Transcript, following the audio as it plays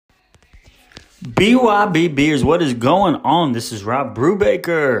BYB Beers, what is going on? This is Rob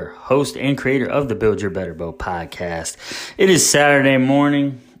Brubaker, host and creator of the Build Your Better Boat podcast. It is Saturday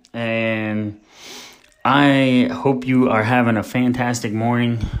morning, and I hope you are having a fantastic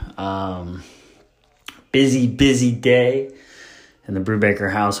morning. Busy day in the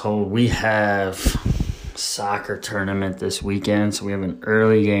Brubaker household. We have soccer tournament this weekend, so we have an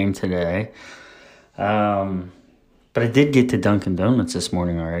early game today. But I did get to Dunkin' Donuts this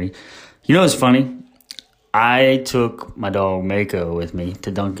morning already. You know what's funny? I took my dog Mako with me to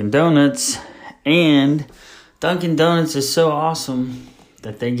Dunkin' Donuts, and Dunkin' Donuts is so awesome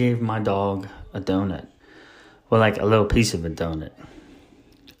that they gave my dog a donut. Well, like a little piece of a donut.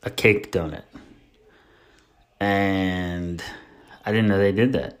 A cake donut. And I didn't know they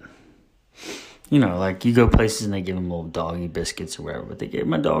did that. You know, like you go places and they give them little doggy biscuits or whatever, but they gave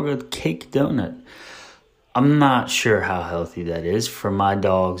my dog a cake donut. I'm not sure how healthy that is for my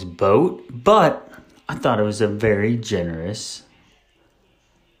dog's boat, but I thought it was a very generous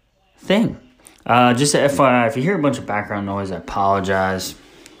thing. Just a FYI, if you hear a bunch of background noise, I apologize.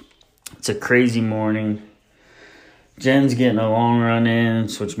 It's a crazy morning. Jen's getting a long run in,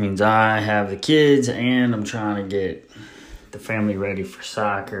 which means I have the kids, and I'm trying to get the family ready for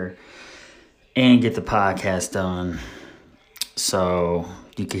soccer and get the podcast done. So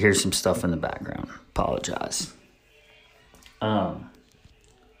you can hear some stuff in the background. Apologize. So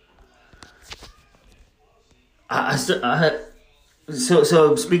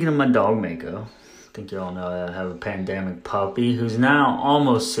speaking of my dog Mako, I think you all know that I have a pandemic puppy who's now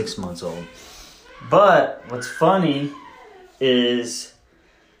almost 6 months old. But what's funny is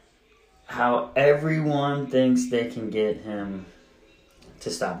how everyone thinks they can get him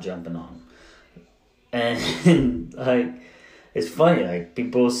to stop jumping on him. And like, it's funny, like,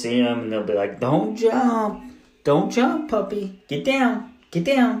 people see him and they'll be like, don't jump, puppy, get down.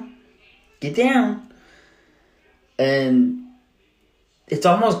 And it's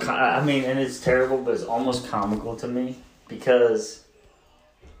almost, and it's terrible, but it's almost comical to me, because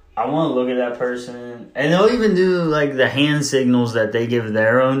I want to look at that person, and they'll even do, like, the hand signals that they give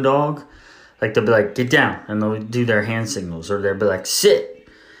their own dog. Like, they'll be like, get down, and they'll do their hand signals, or they'll be like, sit,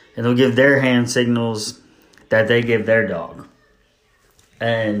 and they'll give their hand signals that they give their dog.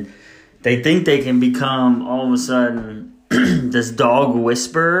 And they think they can become, all of a sudden, this dog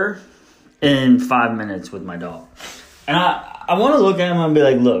whisperer in 5 minutes with my dog. And I want to look at him and be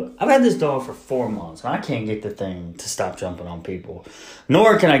like, look, I've had this dog for 4 months, and I can't get the thing to stop jumping on people.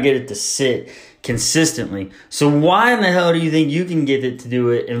 Nor can I get it to sit consistently. So why in the hell do you think you can get it to do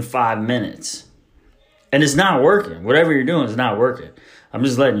it in 5 minutes? And it's not working. Whatever you're doing is not working. I'm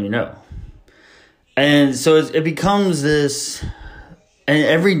just letting you know. And so it becomes this... And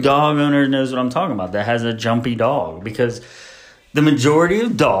every dog owner knows what I'm talking about that has a jumpy dog, because the majority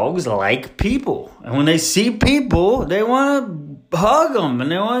of dogs like people. And when they see people, they want to hug them, and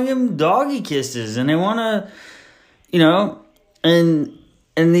they want to give them doggy kisses, and they want to, and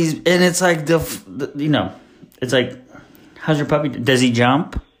it's like it's like, how's your puppy? Does he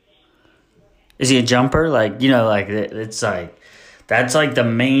jump? Is he a jumper? It's like, that's like the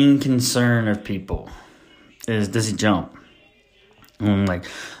main concern of people is, does he jump? And I'm like,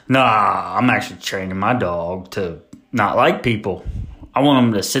 nah, I'm actually training my dog to not like people. I want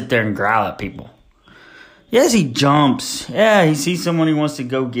him to sit there and growl at people. Yes, he jumps. Yeah, he sees someone, he wants to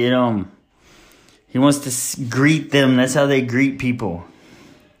go get them. He wants to greet them. That's how they greet people.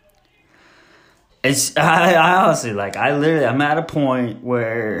 I honestly, I'm at a point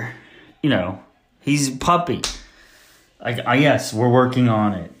where, he's a puppy. Yes, we're working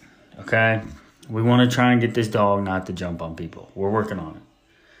on it, okay? We want to try and get this dog not to jump on people. We're working on it.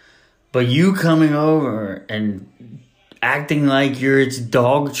 But you coming over and acting like you're its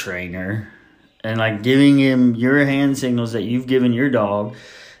dog trainer and like giving him your hand signals that you've given your dog,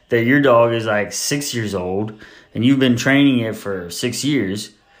 that your dog is like 6 years old and you've been training it for 6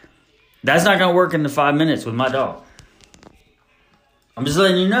 years, that's not going to work in the 5 minutes with my dog. I'm just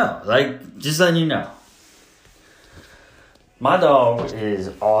letting you know. My dog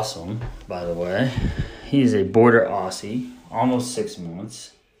is awesome, by the way. He's a border Aussie, almost 6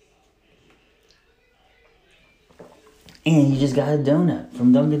 months. And he just got a donut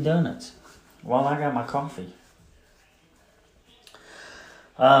from Dunkin' Donuts while I got my coffee.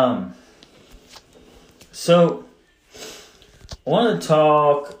 So I want to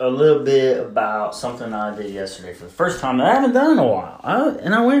talk a little bit about something I did yesterday for the first time that I haven't done in a while. I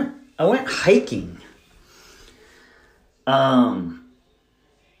went hiking. I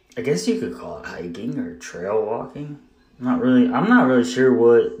guess you could call it hiking or trail walking. I'm not really sure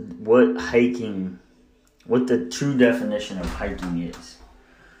what hiking, what the true definition of hiking is.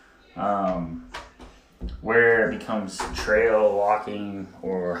 where it becomes trail walking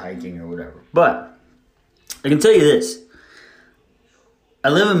or hiking or whatever. But I can tell you this. I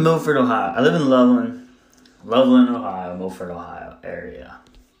live in Milford, Ohio. I live in Loveland, Ohio, Milford, Ohio area.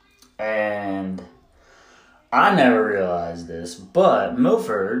 And I never realized this, but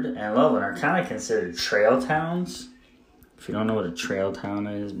Milford and Loveland are kind of considered trail towns. If you don't know what a trail town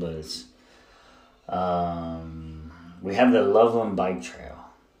is, but it's... we have the Loveland Bike Trail,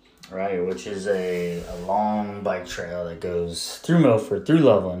 right? Which is a long bike trail that goes through Milford, through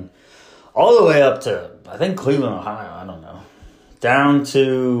Loveland, all the way up to, I think, Cleveland, Ohio. I don't know. Down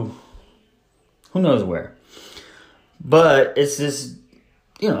to who knows where. But it's this,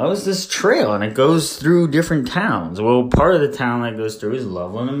 it's this trail, and it goes through different towns. Well, part of the town that goes through is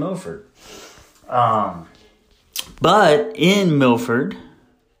Loveland and Milford. But in Milford,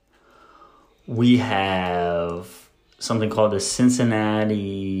 we have something called the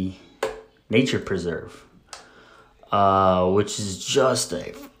Cincinnati Nature Preserve, which is just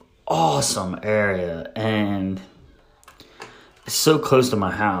a awesome area, and it's so close to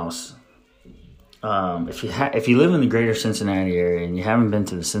my house. If you live in the greater Cincinnati area and you haven't been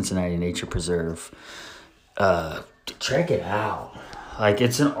to the Cincinnati Nature Preserve, check it out. Like,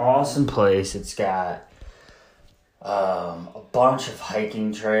 it's an awesome place. It's got a bunch of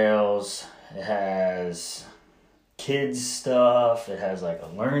hiking trails. It has kids stuff. It has like a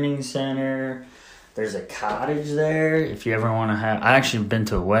learning center. There's a cottage there. If you ever want to I actually been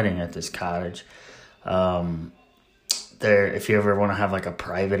to a wedding at this cottage. If you ever want to have like a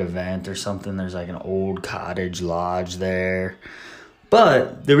private event or something, there's like an old cottage lodge there.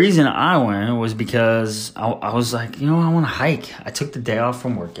 But the reason I went was because I was like, I want to hike. I took the day off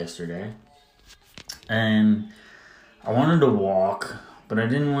from work yesterday, and I wanted to walk, but I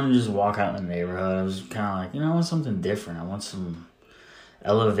didn't want to just walk out in the neighborhood. I was kind of like, I want something different. I want some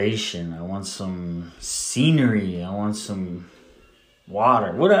elevation. I want some scenery. I want some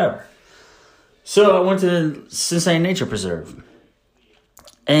water, whatever. So I went to the Cincinnati Nature Preserve.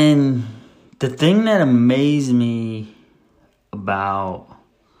 And the thing that amazed me about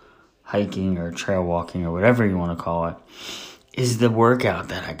hiking or trail walking or whatever you want to call it is the workout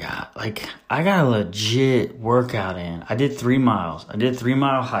that I got. Like, I got a legit workout in. I did 3 miles. I did a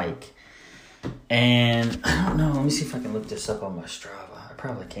 3-mile hike. And I don't know. Let me see if I can look this up on my Strava. I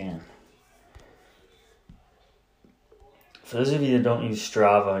probably can. For those of you that don't use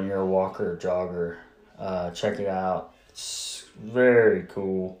Strava and you're a walker or jogger, check it out. It's very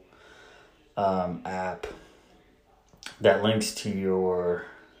cool app that links to your...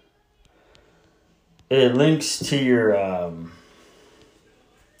 It links to your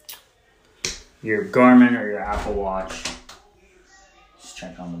Garmin or your Apple Watch. Just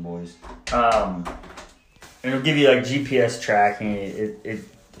check on the boys. It'll give you like GPS tracking.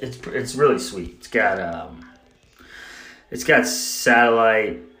 It's really sweet. It's got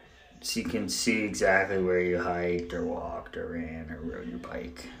satellite, so you can see exactly where you hiked or walked or ran or rode your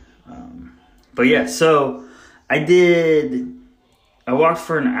bike. But yeah, so I walked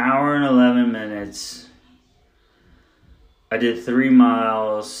for an hour and 11 minutes. I did 3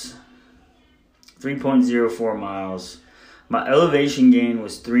 miles, 3.04 miles. My elevation gain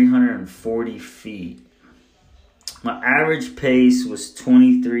was 340 feet. My average pace was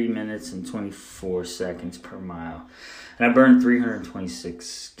 23 minutes and 24 seconds per mile. And I burned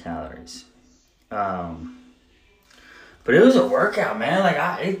 326 calories. But it was a workout, man. Like,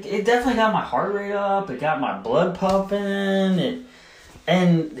 it definitely got my heart rate up. It got my blood pumping.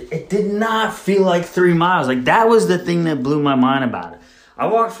 And it did not feel like 3 miles. Like, that was the thing that blew my mind about it. I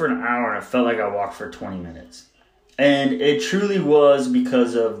walked for an hour and I felt like I walked for 20 minutes. And it truly was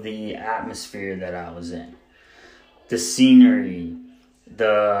because of the atmosphere that I was in. The scenery,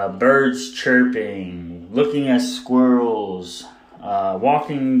 the birds chirping, looking at squirrels,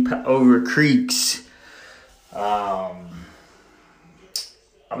 walking over creeks.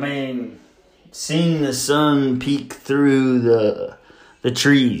 Seeing the sun peek through the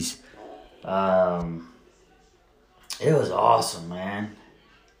trees. It was awesome, man.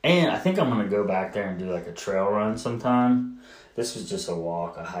 And I think I'm going to go back there and do like a trail run sometime. This was just a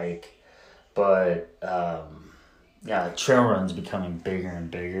walk, a hike. But, trail run's becoming bigger and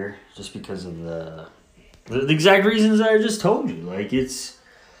bigger just because of the exact reasons that I just told you. Like, there's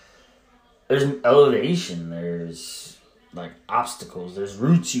elevation, there's like obstacles, there's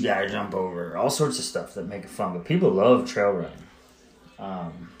roots you gotta jump over, all sorts of stuff that make it fun. But people love trail running.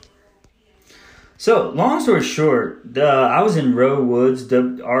 So, long story short, I was in Rowe Woods,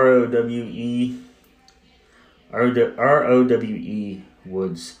 R-O-W-E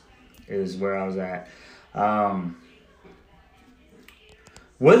Woods is where I was at.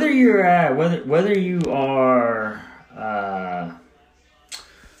 whether you are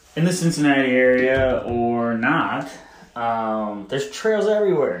in the Cincinnati area or not, there's trails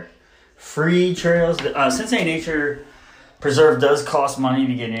everywhere. Free trails. Cincinnati Nature Preserve does cost money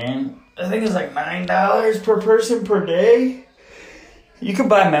to get in. I think it's like $9 per person per day. You can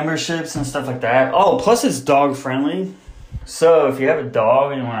buy memberships and stuff like that. Oh, plus it's dog friendly. So if you have a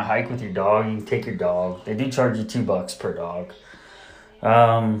dog and you want to hike with your dog, you can take your dog. They do charge you $2 per dog.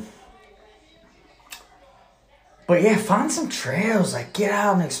 But yeah, find some trails. Like, get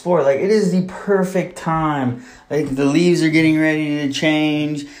out and explore. Like, it is the perfect time. Like, the leaves are getting ready to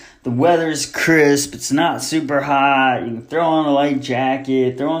change. The weather's crisp. It's not super hot. You can throw on a light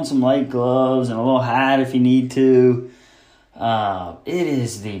jacket, throw on some light gloves and a little hat if you need to. It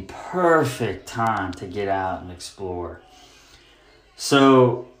is the perfect time to get out and explore.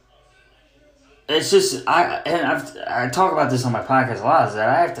 So it's just I talk about this on my podcast a lot, is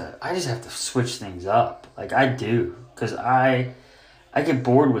that I just have to switch things up. Like, I do, because I get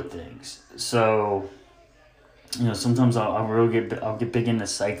bored with things. So, you know, sometimes I'll get big into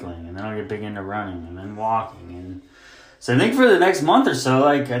cycling, and then I'll get big into running, and then walking, and so I think for the next month or so,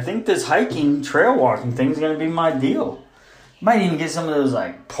 like, I think this hiking, trail walking thing is gonna be my deal. Might even get some of those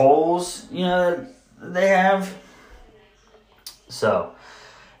like poles, you know, that they have. So,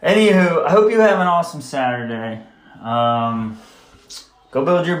 anywho, I hope you have an awesome Saturday. Go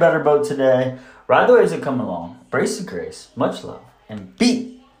build your better boat today. Ride the waves that come along. Brace the grace. Much love. And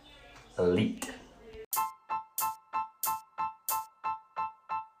be elite.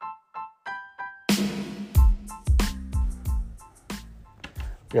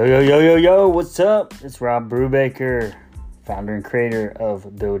 Yo, what's up? It's Rob Brubaker, founder and creator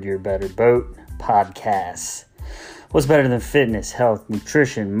of Build Your Better Boat podcast. What's better than fitness, health,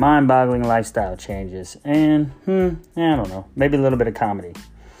 nutrition, mind-boggling lifestyle changes, and, I don't know, maybe a little bit of comedy.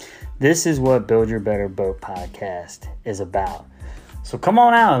 This is what Build Your Better Boat podcast is about. So come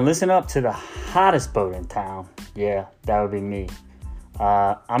on out and listen up to the hottest boat in town. Yeah, that would be me.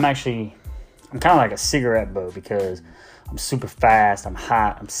 I'm kind of like a cigarette boat because I'm super fast, I'm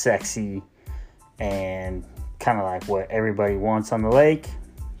hot, I'm sexy, and kind of like what everybody wants on the lake.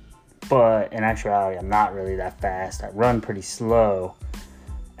 But in actuality, I'm not really that fast. I run pretty slow,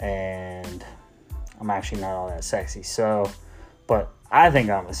 and I'm actually not all that sexy. So, but I think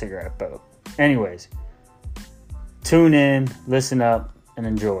I'm a cigarette boat. Anyways, tune in, listen up, and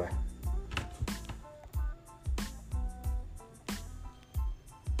enjoy.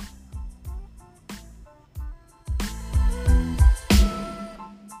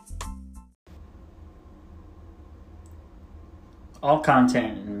 All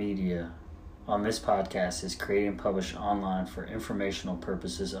content and media on this podcast is created and published online for informational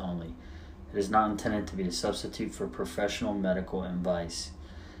purposes only. It is not intended to be a substitute for professional medical advice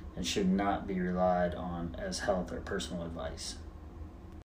and should not be relied on as health or personal advice.